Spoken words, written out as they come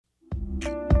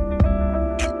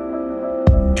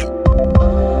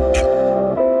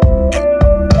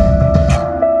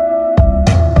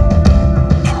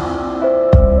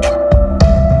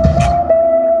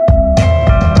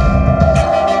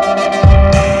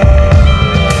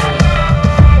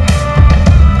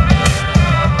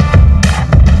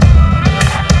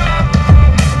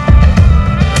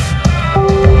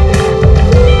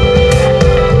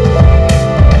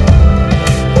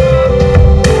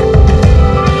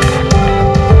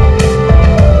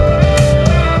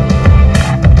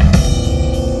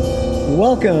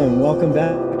Welcome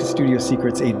back to Studio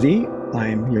Secrets AD.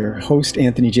 I'm your host,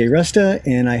 Anthony J. Resta,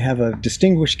 and I have a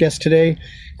distinguished guest today,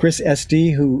 Chris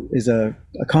SD, who is a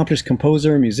accomplished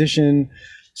composer, musician,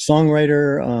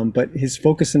 songwriter, but his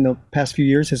focus in the past few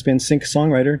years has been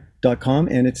syncsongwriter.com,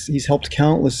 and he's helped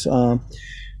countless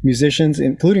musicians,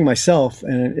 including myself,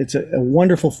 and it's a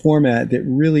wonderful format that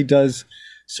really does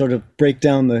sort of break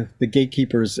down the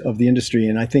gatekeepers of the industry,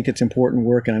 and I think it's important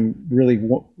work, and I'm really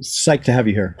psyched to have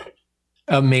you here.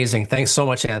 Amazing. Thanks so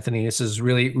much, Anthony. This is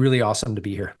really, really awesome to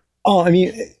be here. Oh, I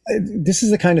mean, this is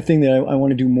the kind of thing that I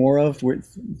want to do more of, where,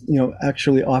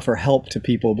 actually offer help to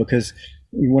people, because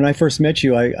when I first met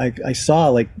you, I saw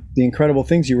like the incredible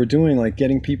things you were doing, like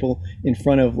getting people in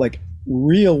front of like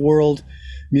real world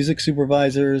music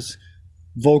supervisors,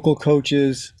 vocal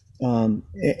coaches, and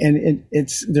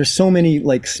there's so many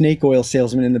like snake oil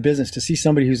salesmen in the business. To see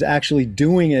somebody who's actually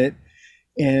doing it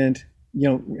and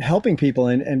helping people,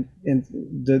 and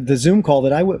the Zoom call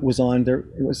that I was on there,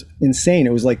 it was insane.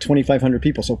 It was like 2,500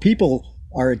 people. So people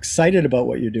are excited about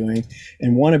what you're doing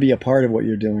and want to be a part of what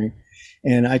you're doing.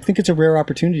 And I think it's a rare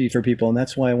opportunity for people, and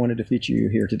that's why I wanted to feature you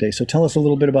here today. So tell us a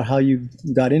little bit about how you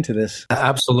got into this.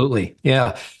 Absolutely.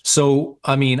 Yeah. So,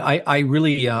 I mean, I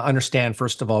really understand,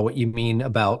 first of all, what you mean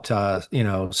about,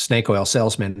 snake oil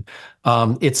salesmen.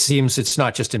 It seems it's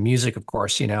not just in music, of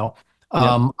course, Yeah.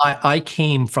 I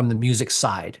came from the music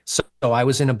side. So I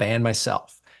was in a band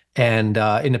myself, and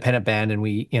independent band. And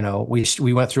we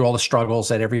went through all the struggles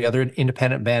that every other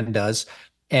independent band does.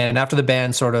 And after the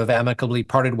band sort of amicably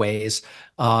parted ways,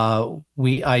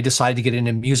 I decided to get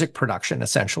into music production,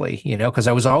 essentially, because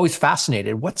I was always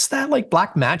fascinated. What's that like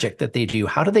black magic that they do?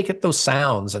 How do they get those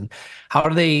sounds? And how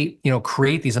do they,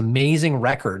 create these amazing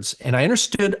records? And I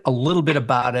understood a little bit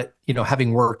about it,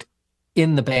 having worked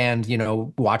in the band,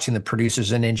 watching the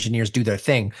producers and engineers do their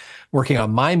thing, working on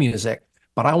my music.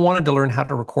 But I wanted to learn how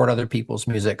to record other people's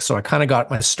music. So I kind of got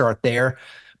my start there.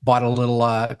 Bought a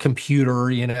little computer,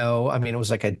 it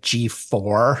was like a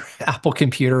G4 Apple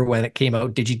computer when it came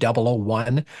out, Digi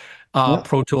 001,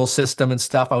 Pro Tools system and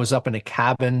stuff. I was up in a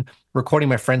cabin recording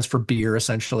my friends for beer,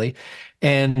 essentially,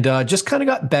 and just kind of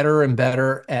got better and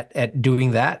better at doing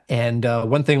that. And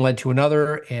one thing led to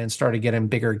another, and started getting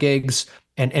bigger gigs,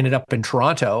 and ended up in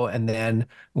Toronto, and then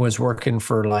was working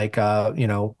for like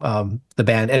the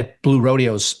band at Blue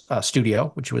Rodeo's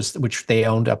studio, which they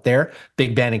owned up there.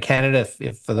 Big band in Canada.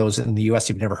 If for those in the US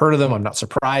you've never heard of them, I'm not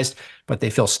surprised, but they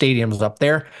fill stadiums up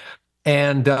there,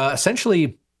 and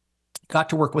essentially got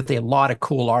to work with a lot of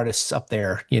cool artists up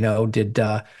there. Did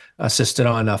assisted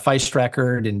on a Feist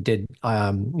record, and did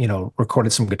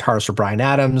recorded some guitars for Bryan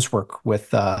Adams. Worked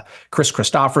with Chris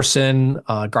Christopherson,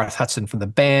 Garth Hudson from the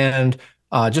band.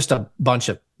 Just a bunch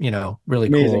of, really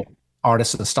Amazing. cool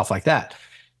artists and stuff like that.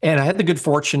 And I had the good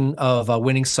fortune of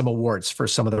winning some awards for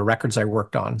some of the records I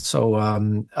worked on.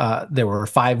 So there were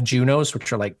 5 Junos,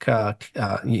 which are like,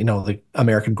 the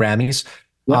American Grammys.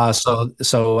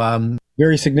 Yep.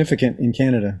 Very significant in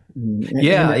Canada.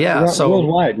 Yeah. So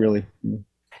worldwide, really.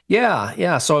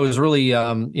 Yeah. So I was really,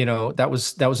 that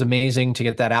was amazing to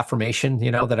get that affirmation,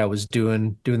 that I was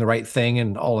doing the right thing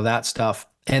and all of that stuff.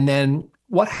 And then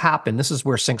what happened, this is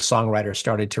where Sync Songwriter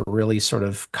started to really sort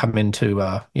of come into,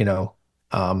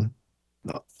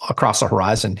 across the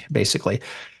horizon, basically.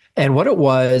 And what it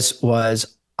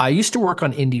was I used to work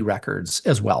on indie records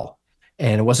as well.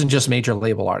 And it wasn't just major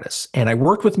label artists. And I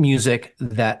worked with music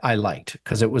that I liked,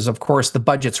 because it was, of course, the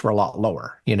budgets were a lot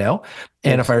lower, And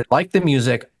if I liked the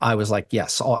music, I was like,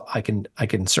 yes, I can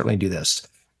certainly do this.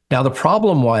 Now, the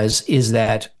problem is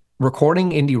that recording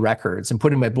indie records and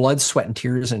putting my blood, sweat, and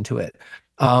tears into it,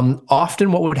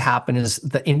 often what would happen is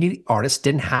the indie artists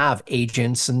didn't have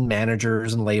agents and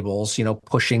managers and labels,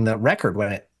 pushing the record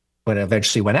when it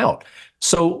eventually went out.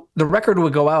 So the record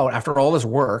would go out after all this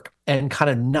work, and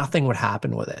kind of nothing would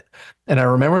happen with it. And I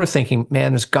remember thinking,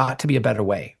 man, there's got to be a better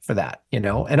way for that, And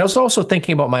I was also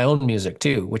thinking about my own music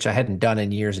too, which I hadn't done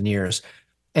in years and years.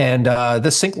 And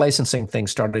the sync licensing thing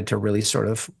started to really sort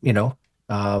of,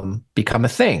 become a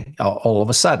thing all of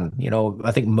a sudden.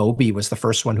 I think Moby was the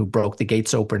first one who broke the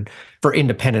gates open for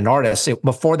independent artists.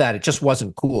 Before that, it just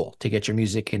wasn't cool to get your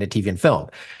music into TV and film,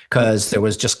 because there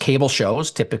was just cable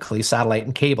shows, typically satellite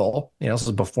and cable. This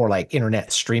was before like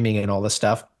internet streaming and all this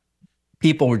stuff.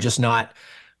 People were just not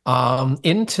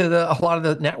into a lot of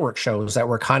the network shows that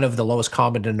were kind of the lowest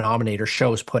common denominator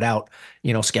shows put out,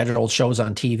 scheduled shows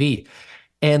on TV.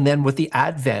 And then with the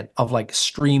advent of like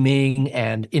streaming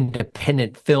and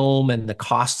independent film, and the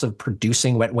costs of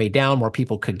producing went way down, more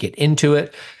people could get into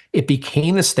it. It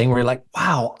became this thing where you're like,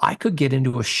 wow, I could get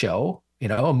into a show,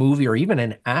 a movie, or even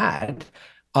an ad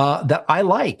that I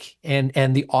like,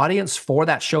 and the audience for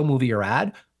that show, movie, or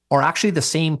ad are actually the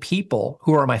same people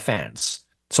who are my fans.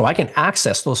 So I can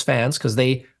access those fans because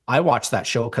I watch that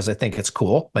show because I think it's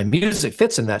cool. My music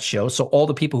fits in that show, so all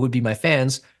the people who would be my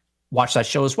fans watch that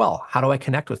show as well. How do I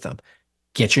connect with them?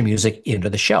 Get your music into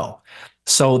the show.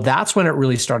 So that's when it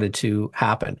really started to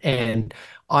happen. And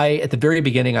at the very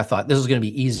beginning, I thought this is going to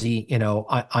be easy.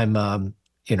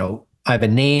 I have a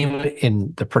name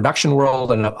in the production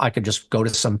world, and I could just go to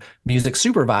some music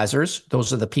supervisors.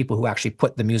 Those are the people who actually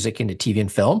put the music into TV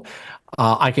and film.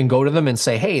 I can go to them and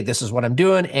say, "Hey, this is what I'm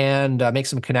doing," and make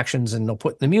some connections, and they'll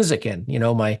put the music in.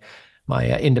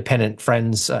 My independent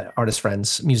friends, artist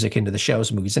friends, music into the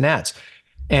shows, movies, and ads.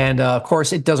 And of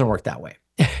course, it doesn't work that way.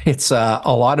 It's a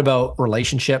lot about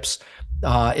relationships.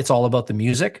 It's all about the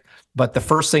music. But the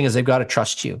first thing is they've got to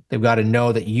trust you. They've got to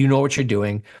know that you know what you're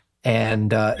doing.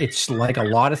 And it's like a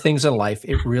lot of things in life.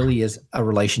 It really is a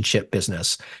relationship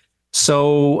business.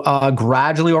 So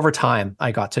gradually over time,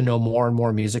 I got to know more and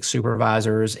more music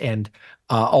supervisors. And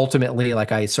ultimately,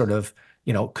 like I sort of,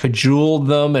 cajoled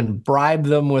them and bribed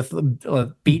them with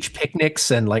beach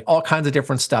picnics and like all kinds of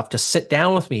different stuff to sit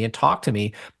down with me and talk to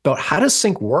me about how does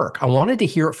sync work. I wanted to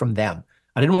hear it from them.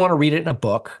 I didn't want to read it in a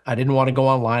book. I didn't want to go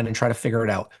online and try to figure it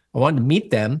out. I wanted to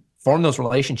meet them, form those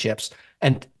relationships,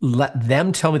 and let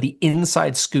them tell me the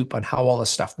inside scoop on how all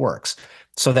this stuff works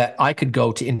so that I could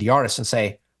go to indie artists and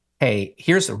say, hey,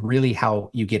 here's really how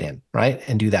you get in, right?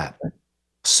 And do that.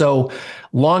 So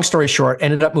long story short,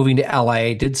 ended up moving to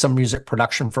LA, did some music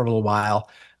production for a little while.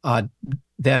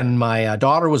 Then my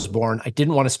daughter was born. I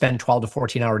didn't want to spend 12 to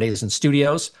 14-hour days in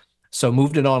studios. So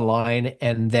moved it online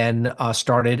and then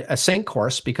started a sync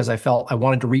course because I felt I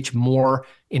wanted to reach more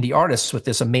indie artists with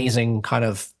this amazing kind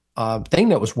of thing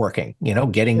that was working,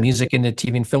 getting music into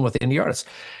TV and film with indie artists.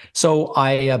 So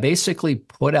I basically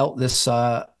put out this,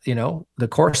 the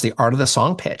course, The Art of the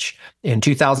Song Pitch in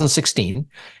 2016.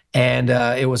 And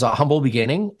it was a humble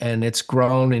beginning, and it's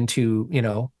grown into,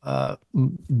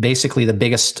 basically the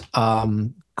biggest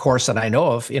course that I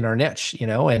know of in our niche,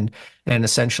 and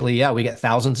essentially, we get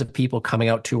thousands of people coming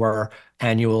out to our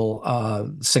annual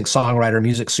sync songwriter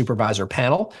music supervisor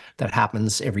panel that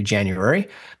happens every January.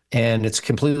 And it's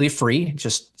completely free.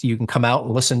 Just you can come out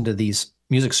and listen to these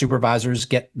music supervisors,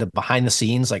 get the behind the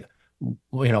scenes, like,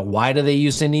 why do they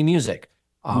use indie music?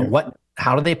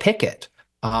 How do they pick it?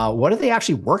 What are they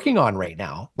actually working on right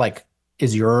now? Like,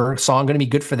 is your song going to be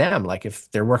good for them? Like,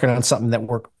 if they're working on something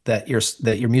that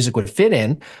your music would fit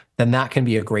in, then that can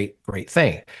be a great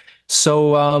thing.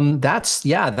 So that's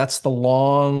the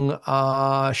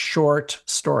long, short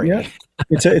story. Yeah,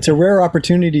 it's a rare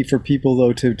opportunity for people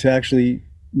though to actually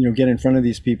get in front of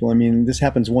these people. I mean, this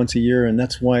happens once a year, and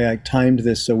that's why I timed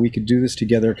this so we could do this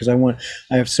together, because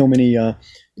I have so many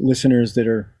listeners that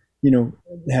are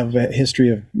have a history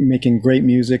of making great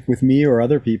music with me or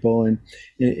other people, and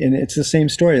it's the same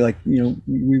story. Like,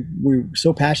 we're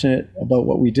so passionate about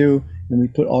what we do, and we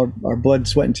put our blood,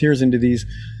 sweat, and tears into these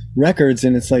records,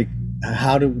 and it's like,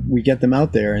 how do we get them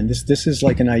out there? And this is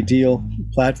like an ideal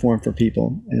platform for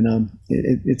people, and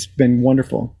it's been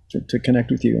wonderful to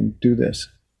connect with you and do this.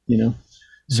 So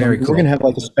Very cool. We're gonna have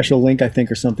like a special link, I think,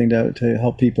 or something to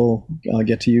help people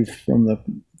get to you from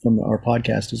our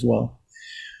podcast as well.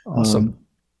 Awesome.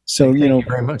 So Thank you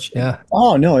very much. Yeah.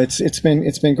 Oh no, it's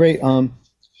been great.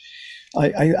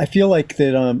 I feel like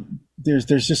that there's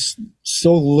just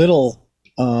so little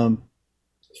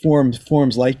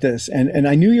forums like this, and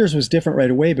I knew yours was different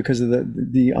right away because of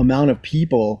the amount of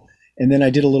people. And then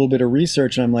I did a little bit of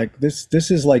research, and I'm like,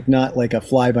 this is like not like a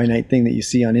fly by night thing that you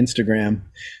see on Instagram,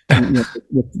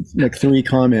 with like 3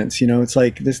 comments. It's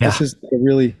like this is a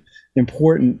really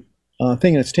important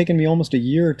thing, and it's taken me almost a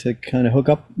year to kind of hook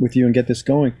up with you and get this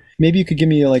going. Maybe you could give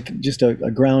me like just a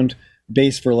ground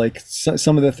base for like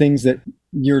some of the things that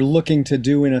you're looking to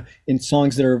do in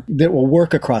songs that will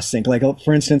work across sync. Like,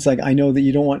 for instance, like, I know that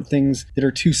you don't want things that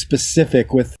are too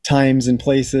specific with times and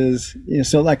places.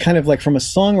 So like, kind of like from a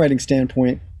songwriting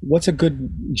standpoint, what's a good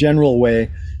general way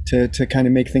to kind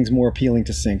of make things more appealing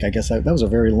to sync? I guess that was a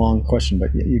very long question,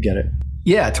 but you get it.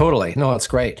 Yeah, totally. No, it's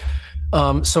great.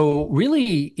 So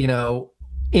really,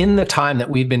 in the time that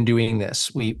we've been doing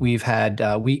this, we've had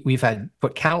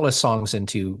put countless songs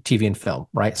into TV and film,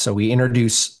 right? So we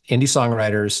introduce indie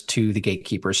songwriters to the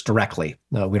gatekeepers directly.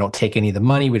 No, we don't take any of the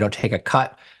money. We don't take a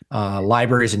cut.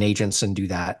 Libraries and agents and do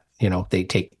that. They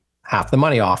take half the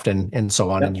money often and so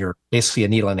on. Yep. And you're basically a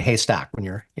needle in a haystack when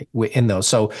you're in those.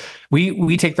 So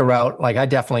we take the route, like, I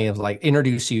definitely have like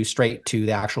introduce you straight to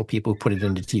the actual people who put it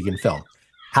into TV and film.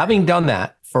 Having done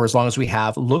that for as long as we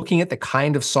have, looking at the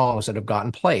kind of songs that have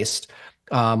gotten placed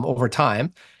over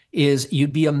time, is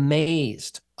you'd be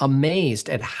amazed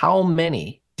at how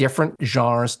many different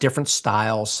genres, different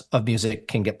styles of music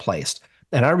can get placed.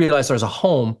 And I realized there's a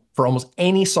home for almost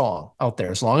any song out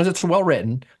there, as long as it's well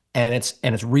written and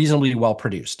it's reasonably well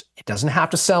produced. It doesn't have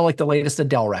to sound like the latest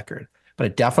Adele record, but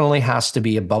it definitely has to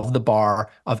be above the bar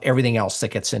of everything else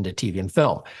that gets into TV and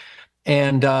film.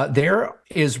 And there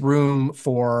is room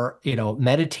for,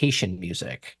 meditation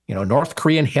music, North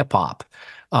Korean hip hop.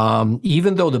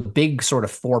 Even though the big sort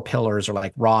of four pillars are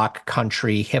like rock,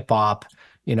 country, hip hop,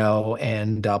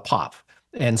 and pop.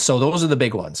 And so those are the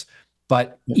big ones.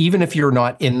 But even if you're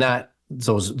not in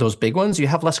those big ones, you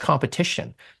have less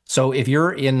competition. So if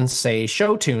you're in, say,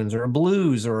 show tunes or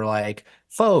blues or like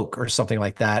folk or something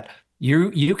like that,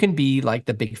 you can be like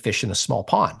the big fish in a small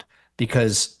pond,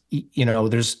 because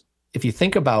if you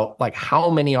think about like how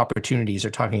many opportunities are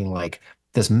talking, like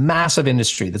this massive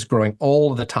industry that's growing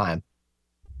all the time.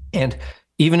 And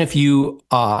even if you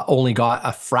only got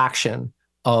a fraction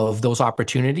of those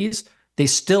opportunities, they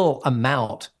still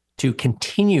amount to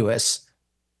continuous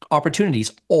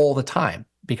opportunities all the time,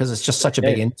 because it's just such a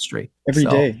big industry. Every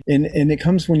day. And it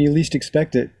comes when you least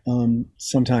expect it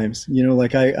sometimes.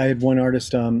 Like I had one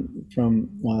artist from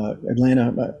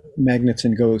Atlanta, Magnets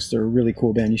and Ghosts. They're a really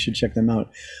cool band. You should check them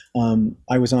out.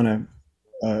 I was on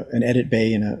an edit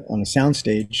bay on a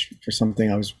soundstage for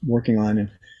something I was working on, and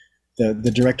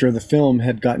the director of the film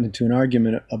had gotten into an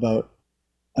argument about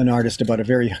an artist about a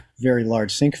very, very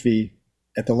large sync fee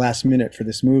at the last minute for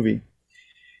this movie.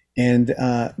 And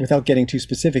without getting too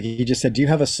specific, he just said, "Do you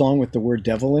have a song with the word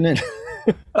devil in it?"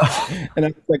 And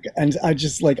I'm like, and I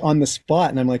just like on the spot,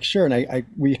 and I'm like, "Sure." And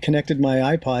we connected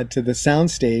my iPod to the sound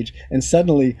stage, and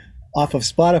suddenly off of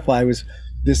Spotify was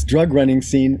this drug running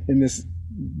scene in this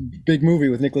big movie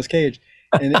with Nicolas Cage,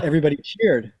 and everybody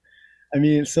cheered. I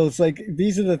mean, so it's like,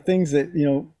 these are the things that,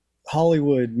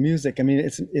 Hollywood music, I mean,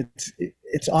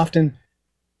 it's often,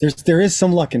 there is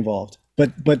some luck involved,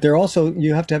 but there also,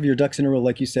 you have to have your ducks in a row.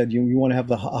 Like you said, you want to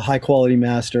have a high quality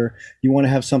master. You want to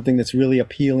have something that's really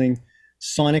appealing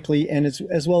sonically, and it's,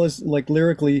 as well as like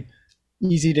lyrically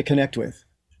easy to connect with,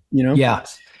 Yeah.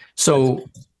 So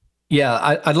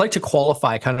yeah, I'd like to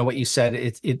qualify kind of what you said.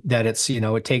 That it's,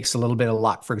 it takes a little bit of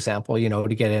luck, for example,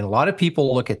 to get in. A lot of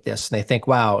people look at this and they think,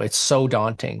 wow, it's so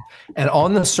daunting. And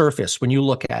on the surface, when you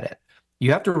look at it,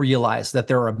 you have to realize that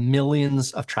there are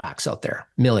millions of tracks out there,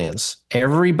 millions.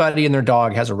 Everybody and their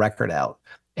dog has a record out,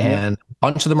 and a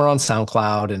bunch of them are on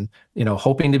SoundCloud and,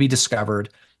 hoping to be discovered.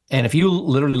 And if you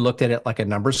literally looked at it like a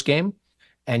numbers game,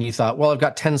 and you thought, well, I've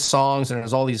got 10 songs and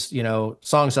there's all these,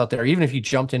 songs out there. Even if you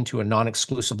jumped into a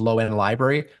non-exclusive low-end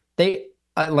library,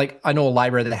 I know a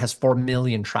library that has 4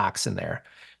 million tracks in there.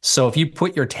 So if you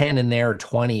put your 10 in there, or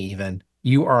 20 even,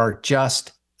 you are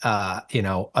just,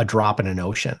 a drop in an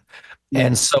ocean. Yeah.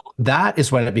 And so that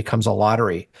is when it becomes a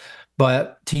lottery.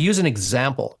 But to use an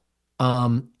example,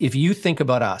 if you think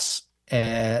about us,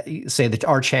 say that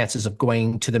our chances of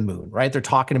going to the moon, right? They're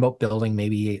talking about building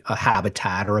maybe a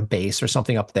habitat or a base or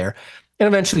something up there. And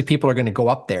eventually people are going to go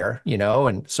up there,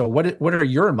 and so what are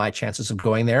your and my chances of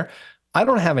going there? I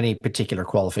don't have any particular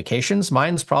qualifications.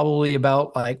 Mine's probably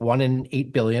about like 1 in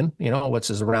 8 billion, which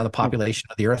is around the population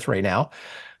of the Earth right now.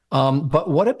 But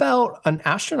what about an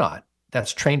astronaut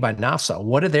that's trained by NASA?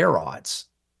 What are their odds?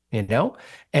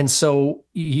 And so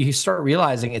you start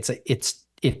realizing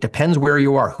it depends where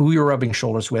you are, who you're rubbing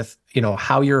shoulders with,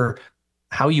 how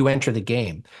you enter the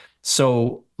game.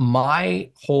 So my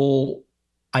whole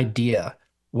idea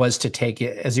was to take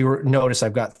it, as you notice,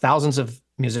 I've got thousands of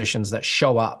musicians that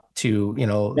show up to,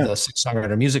 the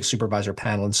six-songwriter music supervisor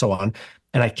panel and so on.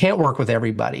 And I can't work with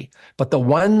everybody, but the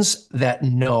ones that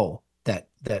know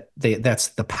that's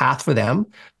the path for them,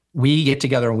 we get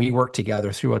together and we work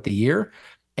together throughout the year.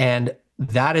 And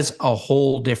that is a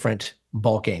whole different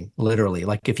ball game, literally.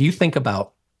 Like if you think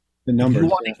about the numbers, if you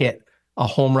want to hit a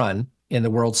home run in the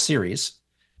World Series,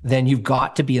 then you've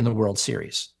got to be in the World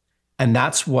Series. And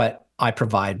that's what I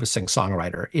provide with Sing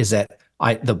Songwriter, is that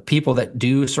the people that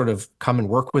do sort of come and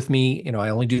work with me, I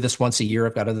only do this once a year.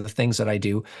 I've got other things that I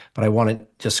do, but I want to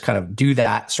just kind of do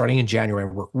that starting in January,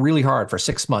 work really hard for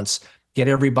 6 months, get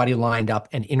everybody lined up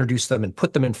and introduce them and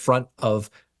put them in front of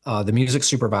the music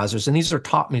supervisors. And these are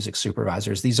top music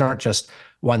supervisors. These aren't just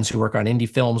ones who work on indie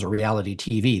films or reality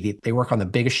TV. They work on the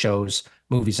biggest shows,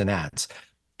 movies, and ads.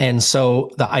 And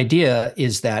so the idea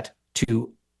is that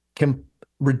to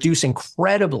reduce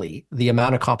incredibly the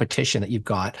amount of competition that you've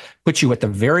got, put you at the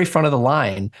very front of the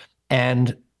line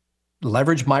and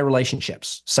leverage my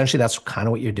relationships. Essentially, that's kind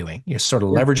of what you're doing. You're sort of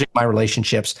leveraging my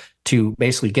relationships to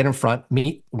basically get in front,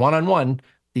 meet one-on-one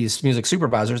these music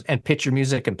supervisors and pitch your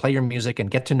music and play your music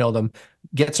and get to know them,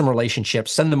 get some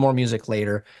relationships, send them more music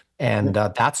later. And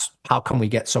that's how come we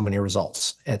get so many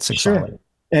results at Sync Sure. Songwriter.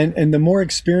 And the more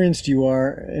experienced you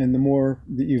are, and the more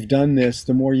that you've done this,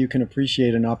 the more you can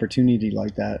appreciate an opportunity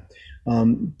like that.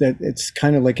 That it's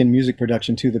kind of like in music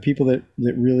production too. The people that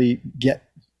really get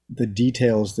the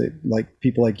details that like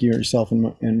people like you yourself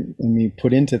and me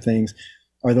put into things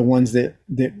are the ones that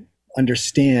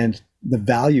understand the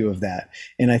value of that.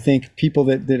 And I think people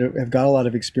that have got a lot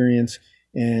of experience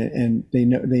and they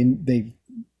know they've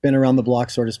been around the block,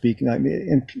 so to speak,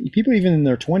 and people even in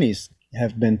their 20s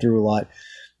have been through a lot.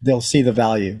 They'll see the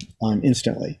value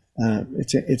instantly.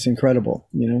 It's incredible,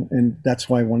 and that's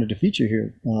why I wanted to feature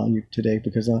here you today,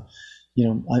 because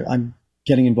I'm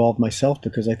getting involved myself,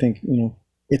 because I think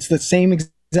it's the same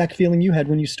exact feeling you had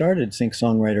when you started Sync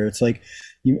Songwriter. It's like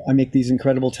I make these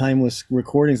incredible timeless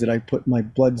recordings that I put my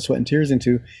blood, sweat, and tears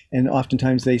into, and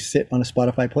oftentimes they sit on a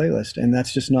Spotify playlist, and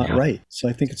that's just not right. So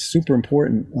I think it's super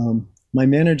important. My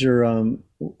manager,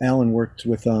 Alan, worked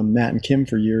with Matt and Kim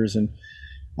for years, and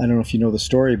I don't know if you know the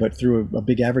story, but through a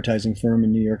big advertising firm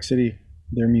in New York City,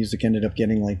 their music ended up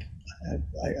getting like,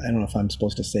 I don't know if I'm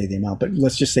supposed to say the amount, but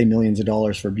let's just say millions of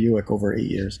dollars for Buick over 8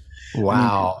 years.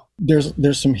 Wow. I mean,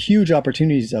 there's some huge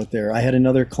opportunities out there. I had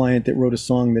another client that wrote a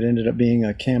song that ended up being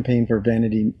a campaign for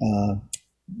Vanity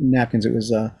napkins. It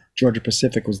was Georgia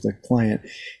Pacific was the client,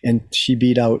 and she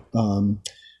beat out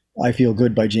I Feel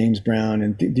Good by James Brown,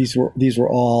 and these were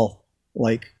all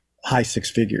like high six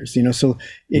figures, so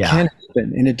it can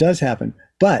happen, and it does happen.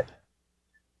 But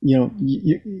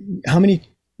how many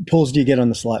pulls do you get on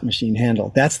the slot machine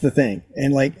handle? That's the thing.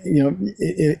 And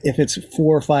if it's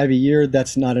 4 or 5 a year,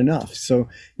 that's not enough. So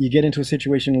you get into a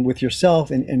situation with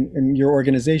yourself and your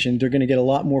organization, they're going to get a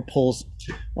lot more pulls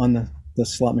on the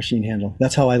slot machine handle.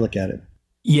 That's how I look at it.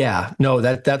 Yeah, no,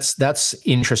 that's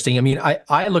interesting. I mean,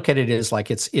 I look at it as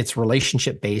like it's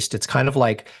relationship based. It's kind of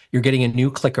like you're getting a new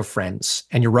clique of friends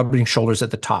and you're rubbing shoulders at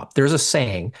the top. There's a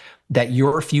saying that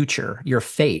your future, your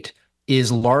fate,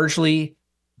 is largely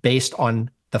based on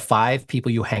the 5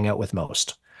 people you hang out with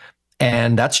most.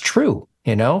 And that's true,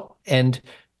 And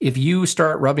if you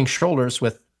start rubbing shoulders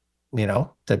with,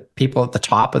 the people at the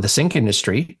top of the sync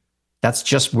industry, that's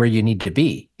just where you need to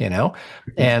be,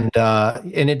 and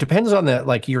it depends on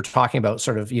like you're talking about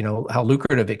sort of, how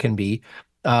lucrative it can be.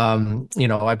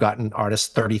 I've gotten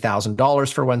artists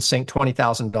 $30,000 for one sync,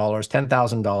 $20,000,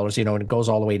 $10,000, and it goes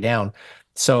all the way down.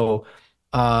 So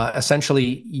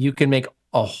essentially you can make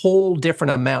a whole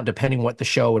different amount depending what the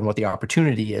show and what the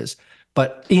opportunity is.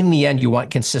 But in the end, you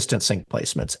want consistent sync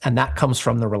placements, and that comes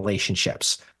from the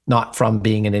relationships, not from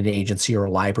being in an agency or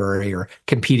a library or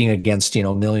competing against,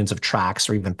 millions of tracks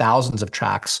or even thousands of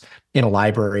tracks in a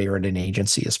library or in an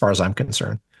agency, as far as I'm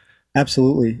concerned.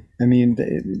 Absolutely. I mean,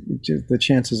 the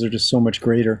chances are just so much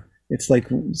greater. It's like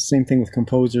same thing with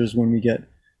composers when we get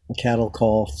a cattle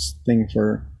call thing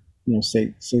for,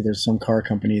 say there's some car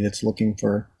company that's looking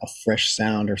for a fresh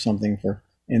sound or something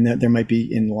and there might be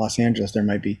in Los Angeles, there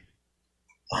might be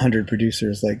 100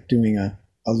 producers like doing a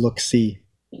look-see.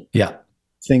 Yeah.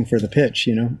 Thing for the pitch,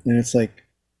 and it's like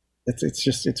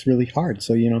it's really hard.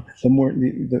 So the more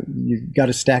you got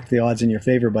to stack the odds in your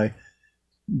favor by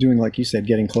doing, like you said,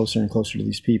 getting closer and closer to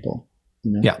these people.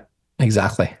 Yeah,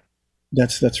 exactly.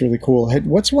 That's really cool.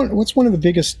 What's one of the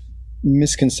biggest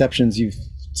misconceptions you've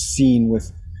seen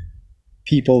with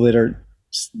people that are,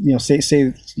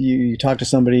 say you talk to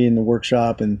somebody in the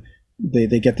workshop and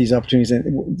they get these opportunities,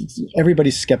 and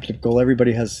everybody's skeptical.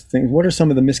 Everybody has things. What are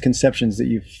some of the misconceptions that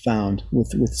you've found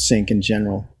with sync in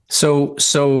general? So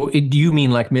do you mean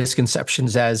like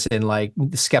misconceptions as in like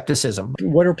skepticism?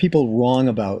 What are people wrong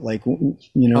about?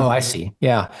 Oh, I see.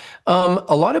 Yeah.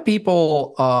 A lot of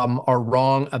people are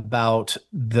wrong about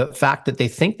the fact that they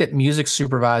think that music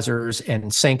supervisors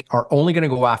and sync are only going to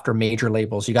go after major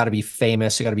labels. You got to be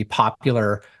famous. You got to be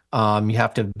popular. You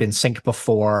have to have been synced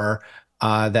before.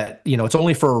 That it's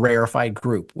only for a rarefied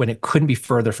group, when it couldn't be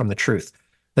further from the truth.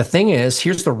 The thing is,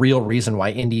 here's the real reason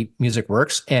why indie music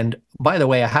works. And by the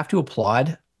way, I have to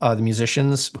applaud the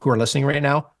musicians who are listening right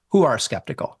now who are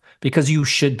skeptical, because you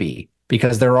should be,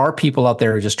 because there are people out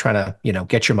there who are just trying to,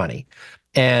 get your money.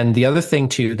 And the other thing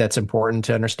too that's important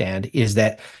to understand is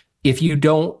that if you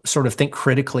don't sort of think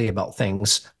critically about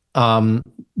things,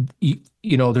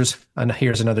 there's, and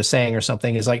here's another saying or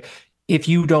something, is like, if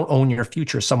you don't own your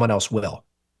future, someone else will.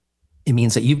 It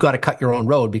means that you've got to cut your own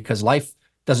road, because life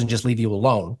doesn't just leave you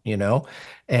alone,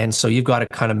 and so you've got to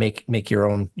kind of make your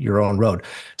own road.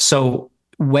 So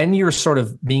when you're sort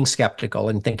of being skeptical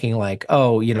and thinking like,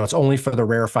 oh, it's only for the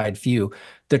rarefied few,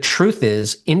 the truth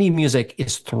is indie music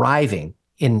is thriving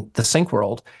in the sync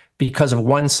world because of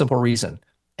one simple reason,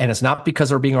 And it's not because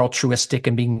they're being altruistic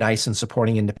and being nice and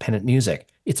supporting independent music.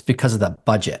 It's because of the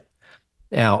budget.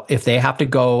 Now, if they have to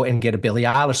go and get a Billie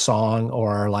Eilish song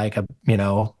or like a,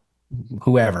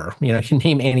 whoever, you can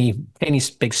name any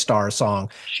big star song,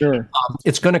 Sure.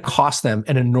 it's going to cost them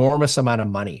an enormous amount of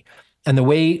money. And the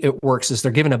way it works is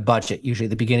they're given a budget, usually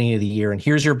at the beginning of the year, and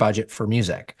here's your budget for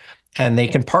music. And they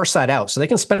can parse that out. So they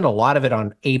can spend a lot of it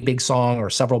on a big song or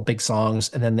several big songs,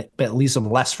 and then it leaves them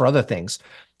less for other things.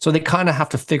 So they kind of have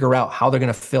to figure out how they're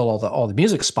going to fill all the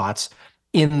music spots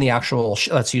in the actual,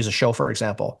 let's use a show, for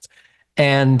example.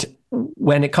 And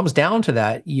when it comes down to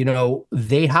that,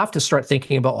 they have to start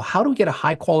thinking about, well, how do we get a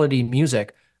high quality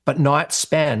music, but not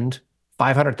spend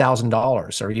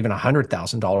 $500,000 or even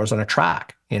 $100,000 on a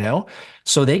track,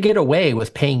 So they get away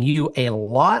with paying you a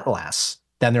lot less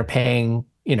than they're paying,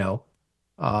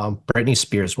 Britney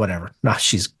Spears, whatever. No,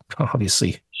 she's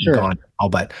obviously gone now,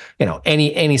 but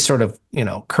any sort of,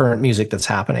 current music that's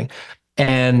happening.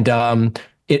 And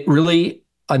it really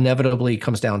inevitably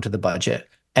comes down to the budget.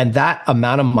 And that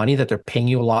amount of money that they're paying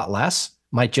you a lot less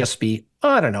might just be,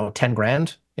 I don't know, 10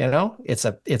 grand,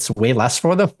 it's way less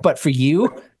for them. But for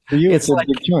you, it's like, a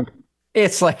big chunk.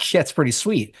 It's like, it's pretty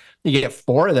sweet. You get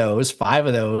 4 of those, 5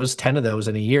 of those, 10 of those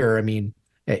in a year. I mean,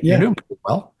 you're doing pretty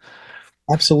well.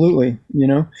 Absolutely.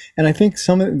 And I think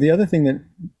the other thing that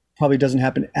probably doesn't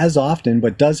happen as often,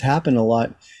 but does happen a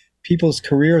lot, people's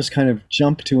careers kind of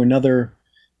jump to another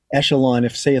echelon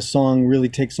if, say, a song really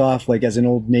takes off, like as an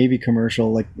old Navy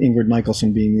commercial, like Ingrid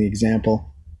Michaelson being the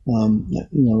example.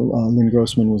 Lynn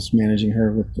Grossman was managing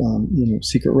her with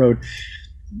Secret Road.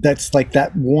 That's like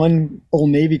that one Old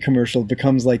Navy commercial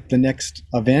becomes like the next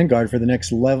vanguard for the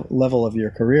next level of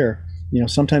your career.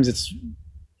 Sometimes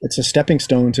it's a stepping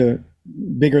stone to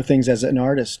bigger things as an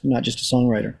artist, not just a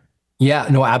songwriter. Yeah,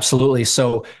 no, absolutely.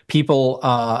 So people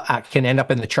can end up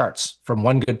in the charts from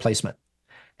one good placement.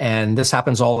 And this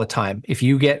happens all the time.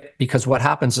 Because what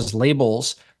happens is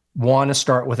labels want to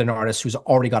start with an artist who's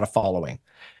already got a following.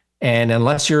 And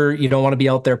unless you don't want to be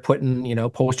out there putting,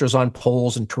 posters on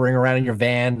poles and touring around in your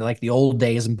van like the old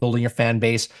days and building your fan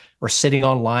base, or sitting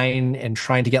online and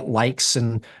trying to get likes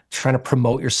and trying to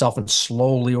promote yourself, and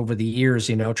slowly over the years,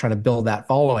 trying to build that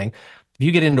following. If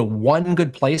you get into one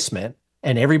good placement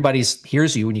and everybody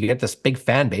hears you and you get this big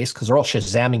fan base because they're all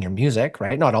Shazamming your music,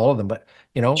 right? Not all of them, but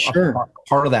sure. a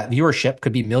part of that viewership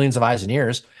could be millions of eyes and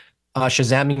ears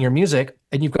Shazamming your music,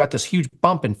 and you've got this huge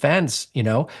bump in fans.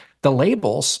 The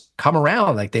labels come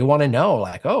around, like they want to know,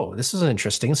 like, oh, this is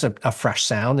interesting. It's a fresh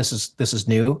sound. This is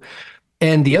new.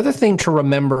 And the other thing to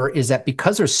remember is that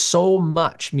because there's so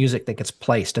much music that gets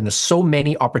placed and there's so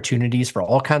many opportunities for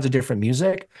all kinds of different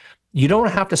music, you don't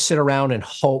have to sit around and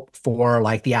hope for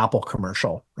like the Apple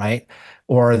commercial, right?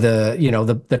 Or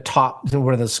the top,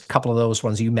 one of those couple of those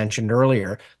ones you mentioned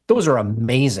earlier. Those are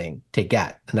amazing to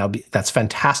get. And that's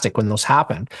fantastic when those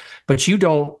happen. But you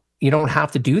don't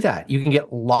have to do that. You can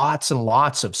get lots and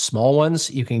lots of small ones.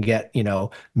 You can get,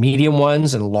 medium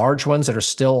ones and large ones that are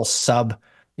still sub,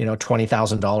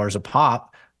 $20,000 a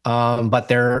pop. But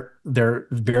they're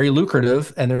very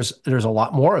lucrative, and there's a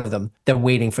lot more of them than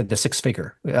waiting for the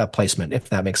 6-figure placement, if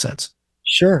that makes sense.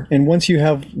 Sure. And once you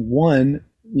have one,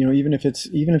 even if it's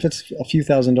a few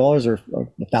 $1,000s or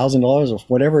 $1,000 or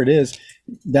whatever it is,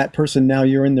 that person, now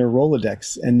you're in their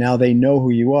Rolodex, and now they know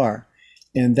who you are.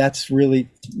 And that's really,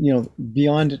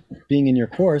 beyond being in your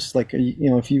course, like,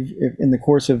 if in the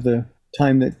course of the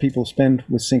time that people spend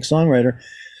with Sync Songwriter,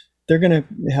 they're going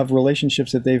to have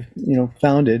relationships that they've,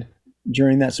 founded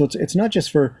during that. So it's not just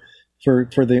for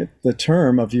the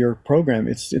term of your program.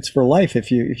 It's for life if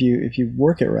you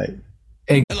work it right.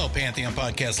 Hello, Pantheon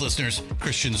podcast listeners.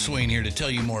 Christian Swain here to tell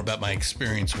you more about my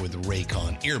experience with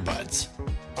Raycon earbuds.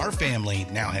 Our family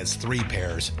now has 3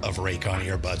 pairs of Raycon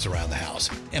earbuds around the house,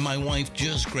 and my wife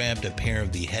just grabbed a pair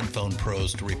of the Headphone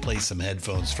Pros to replace some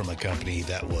headphones from a company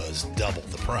that was double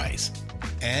the price.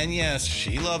 And yes,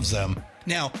 she loves them.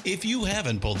 Now, if you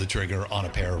haven't pulled the trigger on a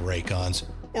pair of Raycons,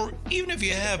 or even if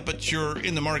you have, but you're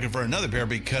in the market for another pair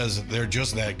because they're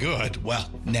just that good, well,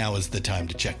 now is the time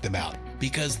to check them out,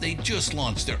 because they just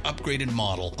launched their upgraded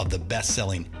model of the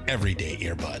best-selling everyday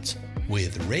earbuds.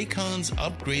 With Raycon's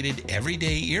upgraded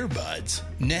everyday earbuds,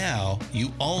 now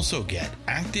you also get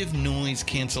active noise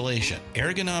cancellation,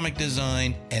 ergonomic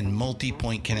design, and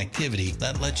multi-point connectivity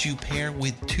that lets you pair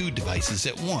with 2 devices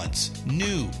at once.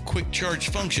 New quick charge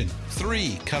function,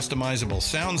 3 customizable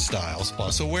sound styles,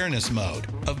 plus awareness mode.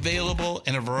 Available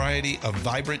in a variety of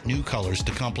vibrant new colors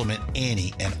to complement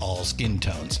any and all skin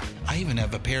tones. I even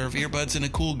have a pair of earbuds in a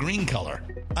cool green color.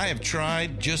 I have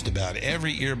tried just about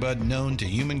every earbud known to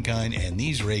humankind, and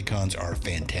these Raycons are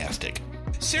fantastic.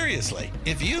 Seriously,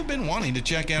 if you've been wanting to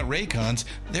check out Raycons,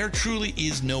 there truly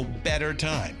is no better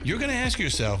time. You're going to ask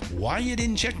yourself why you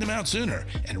didn't check them out sooner,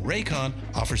 and Raycon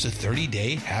offers a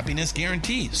 30-day happiness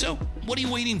guarantee. So what are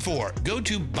you waiting for? Go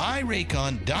to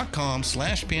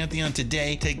buyraycon.com/Pantheon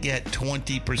today to get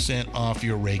 20% off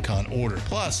your Raycon order,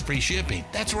 plus free shipping.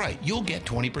 That's right, you'll get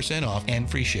 20% off and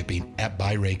free shipping at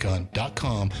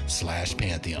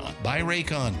buyraycon.com/Pantheon.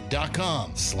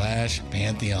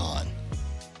 buyraycon.com/Pantheon.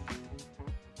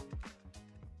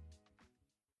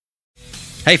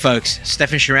 Hey folks,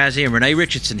 Stefan Shirazi and Renee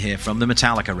Richardson here from the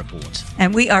Metallica Report.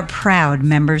 And we are proud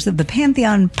members of the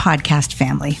Pantheon podcast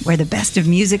family, where the best of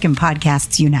music and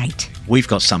podcasts unite. We've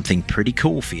got something pretty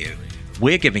cool for you.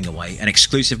 We're giving away an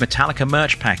exclusive Metallica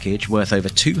merch package worth over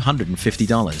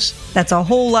 $250. That's a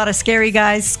whole lot of Scary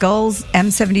Guys, skulls,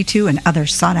 M72, and other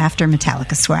sought-after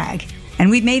Metallica swag.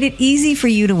 And we've made it easy for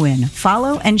you to win.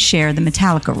 Follow and share the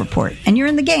Metallica Report, and you're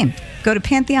in the game. Go to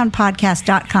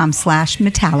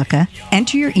pantheonpodcast.com/Metallica,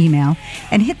 enter your email,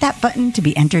 and hit that button to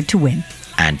be entered to win.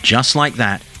 And just like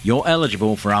that, you're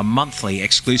eligible for our monthly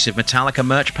exclusive Metallica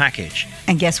merch package.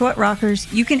 And guess what, rockers?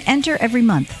 You can enter every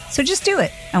month, so just do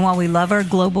it. And while we love our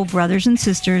global brothers and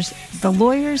sisters, the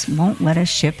lawyers won't let us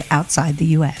ship outside the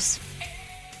U.S.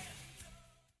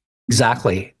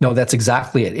 Exactly. No, that's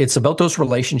exactly it. It's about those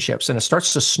relationships, and it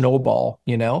starts to snowball,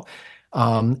 you know?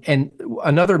 And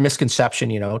another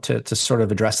misconception, you know, to sort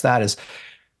of address that is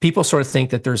people sort of think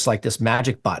that there's like this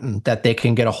magic button that they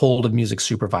can get a hold of music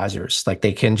supervisors. Like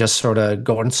they can just sort of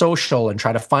go on social and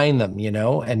try to find them, you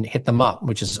know, and hit them up,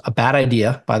 which is a bad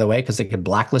idea, by the way, because they could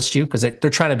blacklist you because they're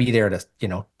trying to be there to, you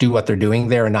know, do what they're doing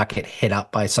there and not get hit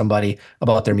up by somebody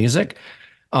about their music.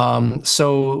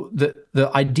 So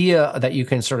the idea that you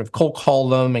can sort of cold call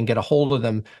them and get a hold of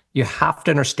them, you have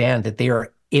to understand that they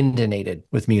are inundated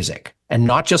with music, and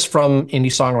not just from indie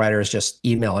songwriters just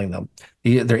emailing them.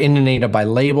 They're inundated by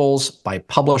labels, by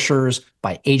publishers,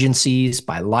 by agencies,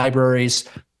 by libraries,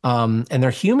 and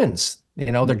they're humans.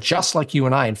 You know, they're just like you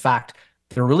and I. In fact,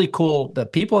 they're really cool. The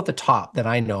people at the top that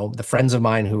I know, the friends of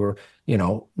mine who are, you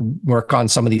know, work on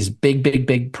some of these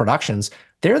big productions,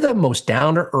 they're the most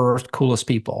down-to-earth, coolest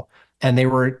people. And they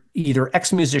were either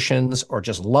ex-musicians or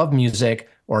just love music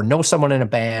or know someone in a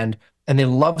band, and they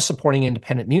love supporting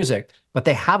independent music, but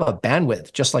they have a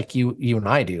bandwidth just like you and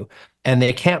I do. And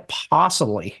they can't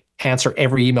possibly answer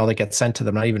every email that gets sent to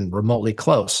them, not even remotely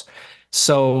close.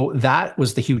 So that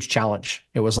was the huge challenge.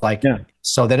 It was like,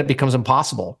 So then it becomes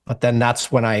impossible. But then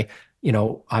that's when I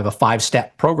have a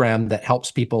 5-step program that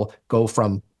helps people go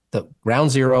from the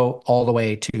ground zero all the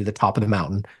way to the top of the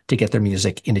mountain to get their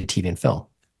music into TV and film.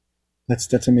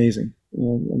 That's amazing.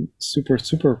 Super,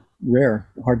 super rare,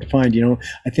 hard to find. You know,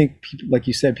 I think people, like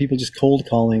you said, people just cold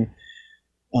calling.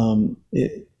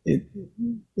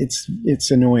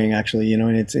 It's annoying actually, you know,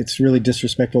 and it's really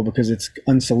disrespectful because it's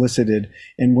unsolicited.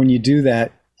 And when you do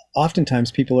that, oftentimes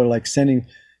people are like sending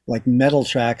like metal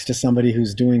tracks to somebody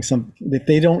who's doing that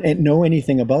they don't know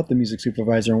anything about the music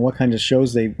supervisor and what kind of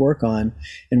shows they work on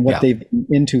and what they've been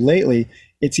into lately.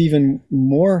 It's even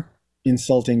more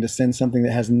insulting to send something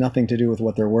that has nothing to do with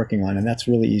what they're working on, and that's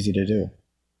really easy to do.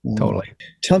 Totally.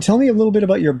 Tell me a little bit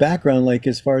about your background, like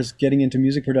as far as getting into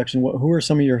music production. Who are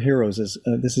some of your heroes?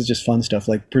 This is just fun stuff,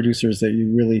 like producers that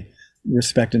you really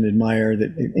respect and admire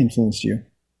that influenced you.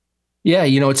 Yeah,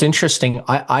 you know, it's interesting.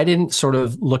 I didn't sort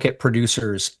of look at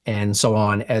producers and so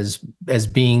on as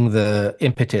being the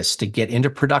impetus to get into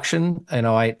production. You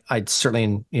know, I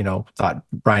certainly, you know, thought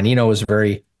Brian Eno was a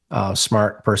very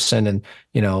smart person, and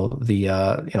you know the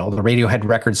Radiohead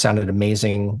record sounded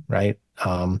amazing, right?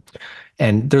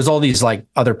 And there's all these like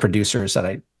other producers that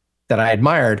I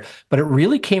admired, but it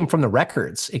really came from the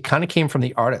records. It kind of came from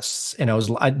the artists, and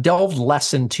I delved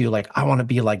less into like I want to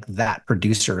be like that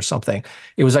producer or something.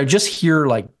 It was I just hear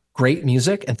like great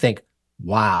music and think,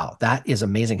 wow, that is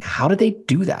amazing. How did they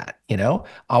do that? You know,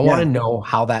 I want to know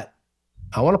how that.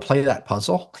 I want to play that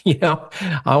puzzle, you know,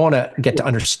 I want to get to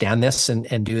understand this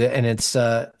and do it. And it's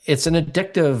an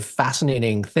addictive,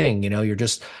 fascinating thing. You know, you're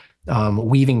just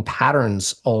weaving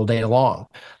patterns all day long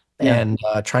and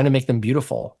trying to make them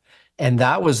beautiful. And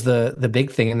that was the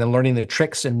big thing. And then learning the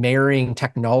tricks and marrying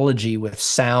technology with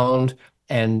sound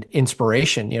and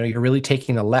inspiration. You know, you're really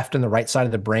taking the left and the right side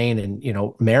of the brain and, you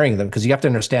know, marrying them, because you have to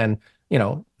understand, you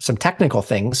know, some technical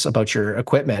things about your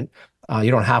equipment. You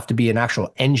don't have to be an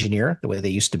actual engineer the way they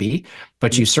used to be,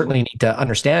 but you certainly need to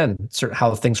understand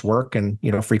how things work and,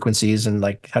 you know, frequencies and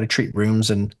like how to treat rooms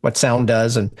and what sound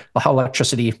does and how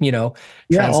electricity, you know,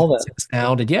 translates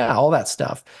sound and all that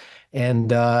stuff.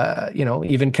 And, you know,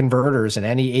 even converters and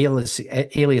any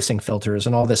aliasing filters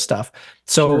and all this stuff.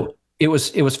 So it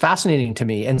was fascinating to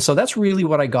me. And so that's really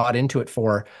what I got into it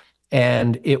for.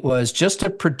 And it was just to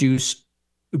produce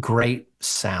great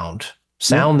sound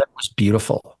that was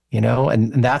beautiful,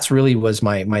 and that's really was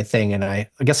my thing. And I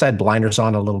guess I had blinders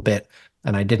on a little bit,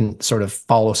 and I didn't sort of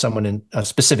follow someone in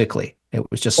specifically. It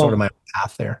was just sort of my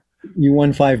path there. You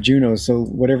won 5 Junos, so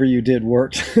whatever you did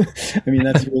worked. I mean,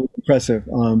 that's really impressive.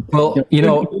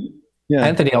 Yeah.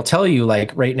 Anthony, I'll tell you,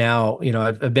 like right now,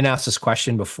 I've been asked this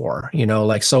question before,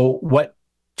 like, so what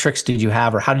tricks did you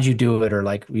have, or how did you do it? Or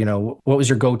like, what was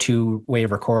your go-to way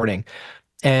of recording?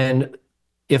 And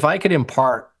if I could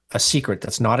impart a secret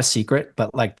that's not a secret,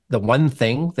 but like the one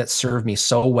thing that served me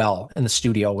so well in the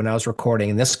studio when I was recording,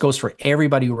 and this goes for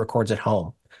everybody who records at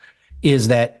home, is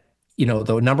that,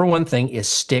 the number one thing is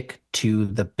stick to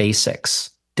the basics.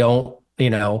 Don't,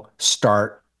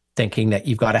 start thinking that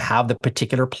you've got to have the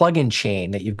particular plug-in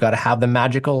chain, that you've got to have the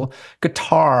magical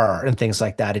guitar and things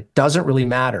like that. It doesn't really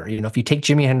matter. If you take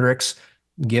Jimi Hendrix,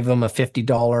 give him a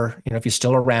 $50, if you're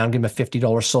still around, give him a $50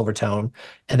 Silvertone.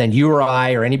 And then you or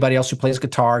I or anybody else who plays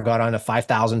guitar got on a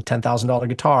 $5,000, $10,000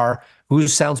 guitar, who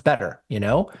sounds better,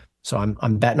 So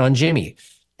I'm betting on Jimmy.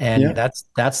 And that's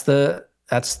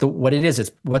what it is.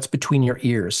 It's what's between your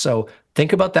ears. So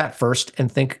think about that first,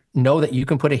 and know that you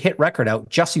can put a hit record out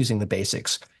just using the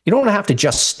basics. You don't have to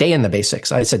just stay in the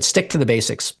basics. I said stick to the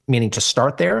basics, meaning to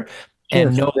start there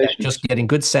and know that just getting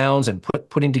good sounds and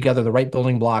putting together the right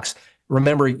building blocks.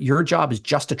 Remember, your job is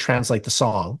just to translate the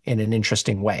song in an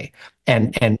interesting way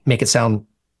and make it sound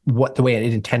the way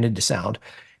it intended to sound.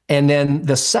 And then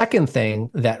the second thing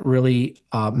that really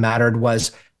mattered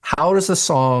was, how does the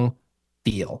song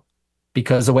feel?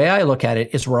 Because the way I look at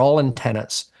it is we're all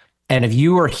antennas. And if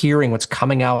you are hearing what's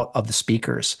coming out of the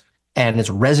speakers and it's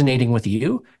resonating with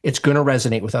you, it's going to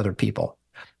resonate with other people.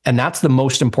 And that's the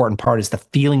most important part, is the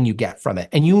feeling you get from it.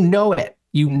 And you know it.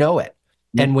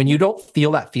 And when you don't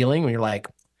feel that feeling, when you're like,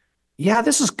 yeah,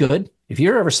 this is good. If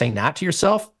you're ever saying that to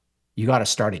yourself, you got to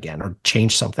start again or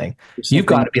change something. You've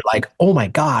got to be like, oh my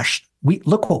gosh,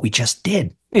 look what we just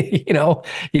did. You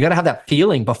got to have that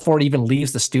feeling before it even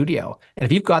leaves the studio. And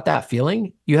if you've got that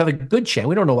feeling, you have a good chance.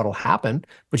 We don't know what'll happen,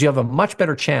 but you have a much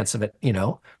better chance of it,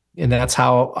 and that's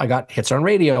how I got hits on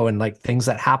radio and like things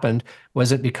that happened.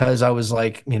 Was it because I was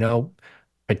like,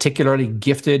 particularly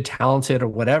gifted, talented, or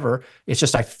whatever? It's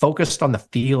just, I focused on the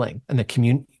feeling and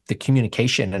the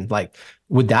communication, and like,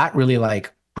 would that really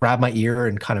like grab my ear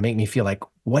and kind of make me feel like,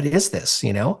 what is this,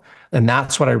 And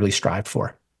that's what I really strived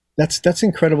for. That's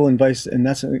incredible advice, and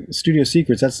that's studio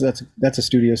secrets. That's a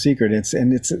studio secret.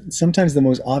 It's sometimes the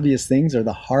most obvious things are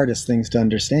the hardest things to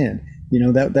understand.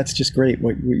 That's just great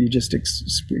what you just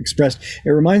expressed.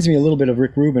 It reminds me a little bit of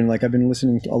Rick Rubin. Like, I've been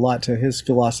listening a lot to his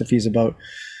philosophies about,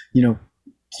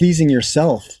 pleasing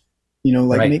yourself.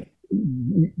 Right.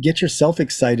 Get yourself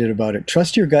excited about it.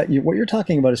 Trust your gut. What you're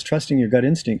talking about is trusting your gut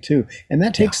instinct too, and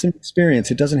that takes some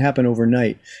experience. It doesn't happen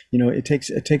overnight. It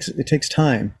takes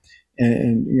time.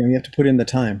 And you have to put in the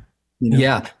time.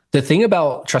 Yeah. The thing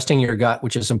about trusting your gut,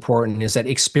 which is important, is that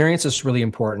experience is really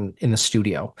important in the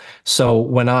studio. So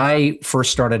when I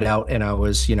first started out and I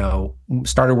was,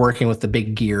 started working with the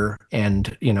big gear and,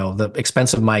 the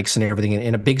expensive mics and everything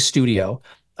in a big studio,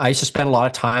 I used to spend a lot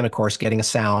of time, of course, getting a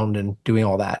sound and doing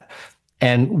all that.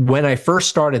 And when I first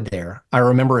started there, I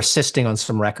remember assisting on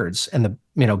some records, and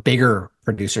the, bigger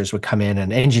producers would come in,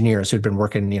 and engineers who'd been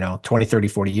working, 20, 30,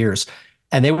 40 years.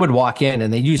 And they would walk in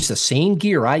and they use the same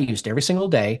gear I used every single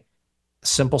day.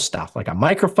 Simple stuff like a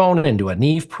microphone into a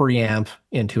Neve preamp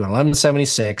into an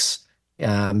 1176.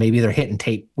 Maybe they're hitting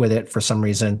tape with it for some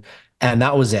reason. And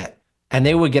that was it. And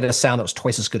they would get a sound that was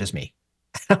twice as good as me.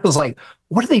 I was like,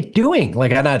 what are they doing?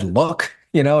 Like, and I'd look,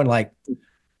 and like,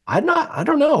 I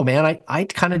don't know, man. I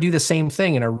kind of do the same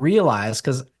thing. And I realized,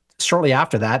 because shortly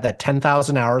after that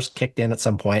 10,000 hours kicked in at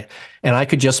some point, and I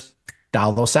could just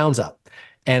dial those sounds up.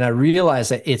 And I realized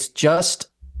that it's just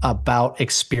about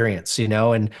experience,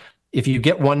 and if you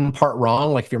get one part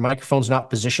wrong, like if your microphone's not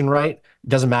positioned right, it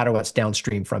doesn't matter what's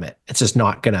downstream from it. It's just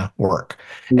not going to work.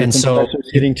 And so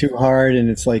it's hitting too hard and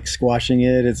it's like squashing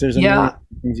it.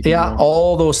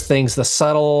 All those things, the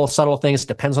subtle things,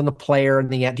 depends on the player and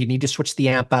the amp. Do you need to switch the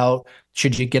amp out?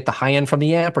 Should you get the high end from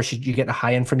the amp, or should you get the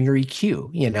high end from your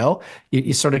EQ?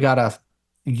 You sort of got to,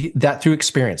 that through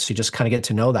experience, you just kind of get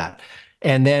to know that.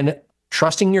 And then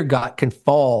trusting your gut can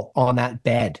fall on that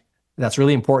bed. That's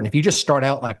really important. If you just start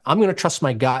out like, I'm going to trust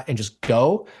my gut and just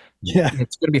go,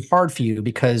 it's going to be hard for you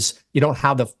because you don't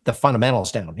have the fundamentals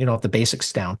down. You don't have the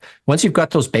basics down. Once you've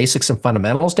got those basics and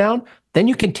fundamentals down, then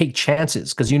you can take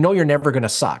chances because you're never going to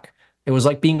suck. It was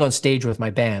like being on stage with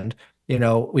my band.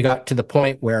 We got to the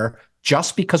point where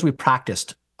just because we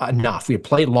practiced enough. We had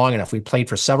played long enough. We played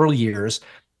for several years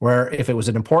where if it was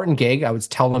an important gig, I would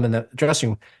tell them in the dressing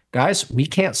room, guys, we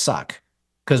can't suck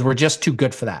because we're just too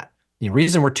good for that. The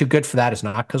reason we're too good for that is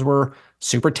not because we're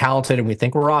super talented and we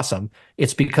think we're awesome.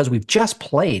 It's because we've just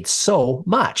played so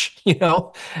much,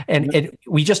 and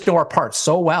we just know our parts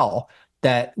so well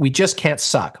that we just can't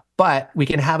suck, but we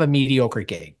can have a mediocre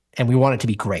gig and we want it to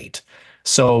be great.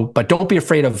 So, but don't be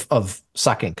afraid of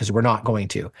sucking because we're not going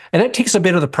to. And it takes a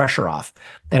bit of the pressure off.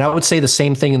 And I would say the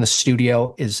same thing in the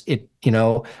studio is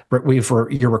you're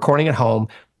recording at home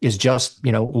is just,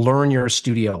 learn your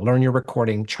studio, learn your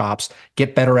recording chops,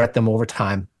 get better at them over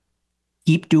time,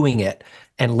 keep doing it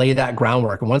and lay that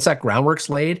groundwork. And once that groundwork's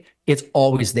laid, it's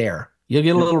always there. You'll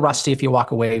get a little rusty if you walk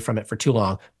away from it for too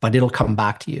long, but it'll come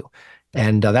back to you.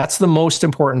 And that's the most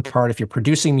important part. If you're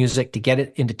producing music to get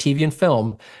it into TV and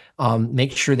film,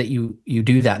 make sure that you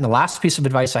do that. And the last piece of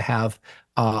advice I have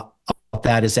about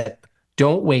that is that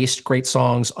don't waste great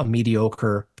songs on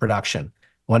mediocre production.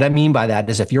 What I mean by that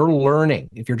is if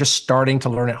you're just starting to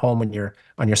learn at home on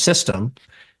your system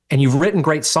and you've written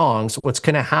great songs, what's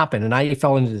going to happen, and I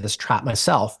fell into this trap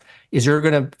myself, is you're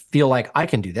going to feel like I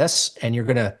can do this, and you're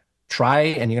going to try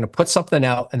and you're going to put something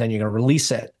out and then you're going to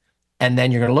release it. And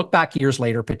then you're going to look back years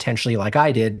later, potentially like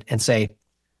I did, and say,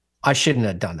 I shouldn't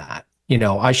have done that.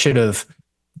 I should have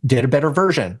did a better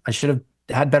version. I should have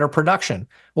had better production.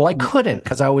 Well, I couldn't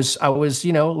because I was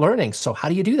learning. So how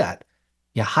do you do that?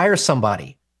 You hire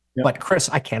somebody. Yep. But Chris,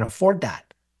 I can't afford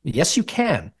that. Yes, you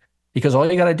can, because all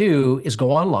you got to do is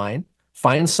go online,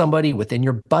 find somebody within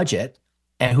your budget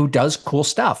and who does cool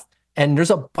stuff. And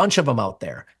there's a bunch of them out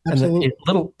there. Absolutely. And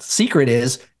the little secret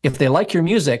is if they like your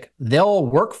music, they'll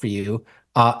work for you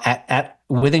at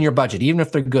within your budget, even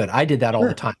if they're good. I did that all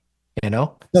the time,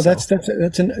 No,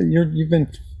 you've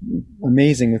been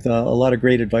amazing with a lot of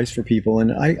great advice for people.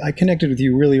 And I connected with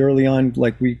you really early on.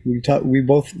 Like we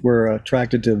both were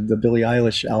attracted to the Billie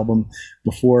Eilish album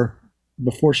before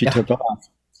she took off.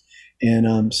 And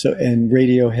and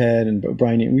Radiohead and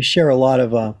Brian, we share a lot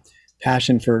of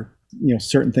passion for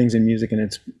certain things in music, and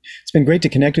it's been great to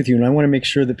connect with you. And I want to make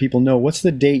sure that people know what's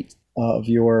the date of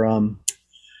your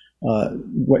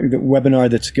the webinar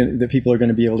that people are going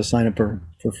to be able to sign up for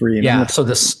free. And so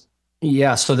the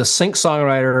Sync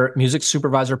Songwriter Music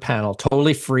Supervisor Panel,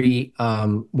 totally free,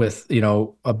 with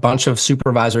a bunch of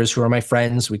supervisors who are my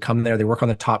friends. We come there, they work on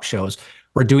the top shows.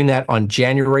 We're doing that on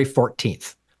January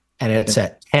 14th, and it's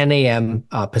at 10 a.m.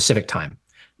 Pacific time,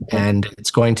 and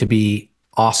it's going to be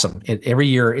awesome. Every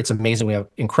year, it's amazing. We have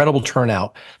incredible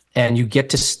turnout, and you get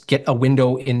to get a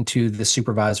window into the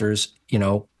supervisors,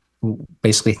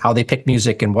 basically how they pick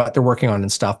music and what they're working on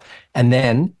and stuff. And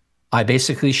then I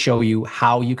basically show you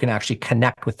how you can actually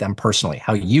connect with them personally,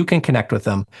 how you can connect with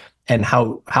them and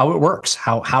how it works,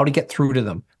 how to get through to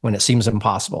them when it seems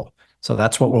impossible. So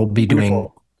that's what we'll be doing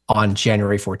on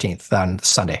January 14th on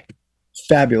Sunday.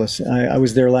 Fabulous. I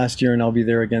was there last year and I'll be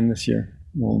there again this year.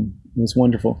 It was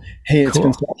wonderful. Hey, it's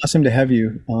been so awesome to have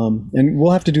you. And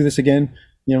we'll have to do this again,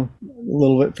 a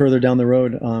little bit further down the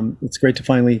road. It's great to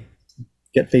finally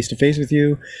get face to face with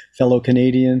you, fellow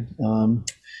Canadian.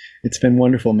 It's been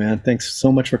wonderful, man. Thanks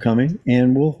so much for coming.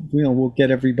 And we'll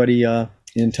get everybody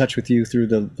in touch with you through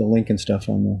the link and stuff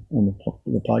on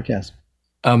the podcast.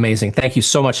 Amazing. Thank you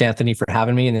so much, Anthony, for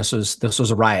having me. And this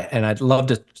was a riot. And I'd love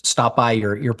to stop by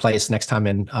your place next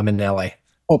time I'm in LA.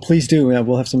 Oh, please do. Yeah,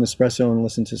 we'll have some espresso and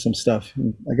listen to some stuff.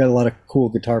 I got a lot of cool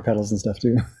guitar pedals and stuff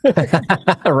too.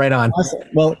 Right on. Awesome.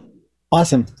 Well,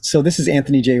 awesome. So this is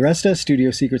Anthony J. Resta, Studio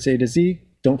Secrets A to Z.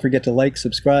 Don't forget to like,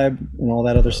 subscribe, and all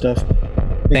that other stuff.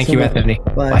 Thank you, Anthony.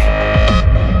 Bye. Bye.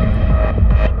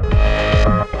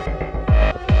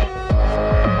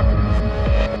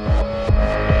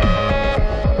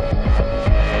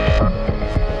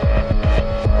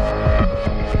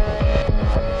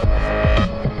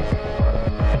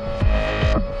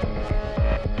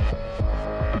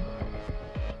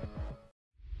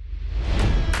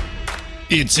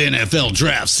 It's NFL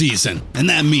draft season, and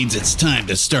that means it's time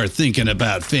to start thinking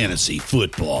about fantasy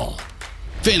football.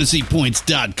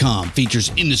 FantasyPoints.com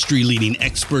features industry-leading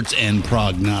experts and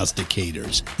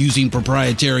prognosticators using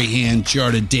proprietary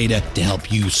hand-charted data to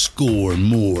help you score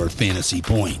more fantasy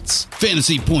points.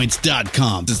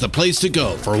 FantasyPoints.com is the place to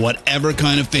go for whatever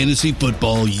kind of fantasy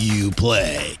football you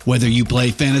play. Whether you play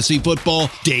fantasy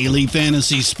football, daily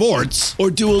fantasy sports,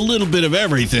 or do a little bit of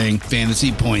everything,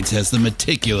 Fantasy Points has the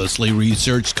meticulously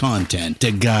researched content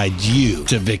to guide you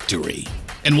to victory.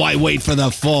 And why wait for the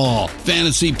fall?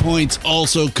 Fantasy Points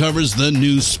also covers the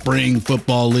new spring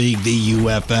football league, the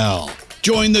UFL.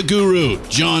 Join the guru,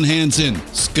 John Hansen,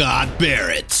 Scott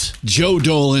Barrett, Joe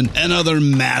Dolan, and other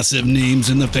massive names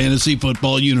in the fantasy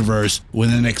football universe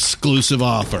with an exclusive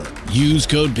offer. Use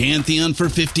code Pantheon for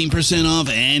 15% off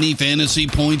any Fantasy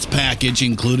Points package,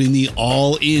 including the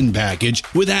all-in package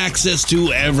with access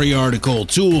to every article,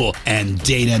 tool, and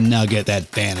data nugget that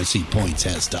Fantasy Points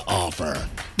has to offer.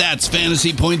 That's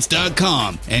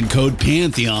fantasypoints.com and code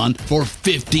Pantheon for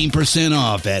 15%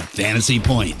 off at Fantasy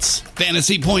Points.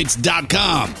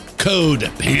 Fantasypoints.com,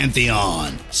 code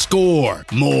Pantheon. Score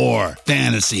more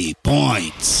fantasy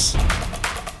points.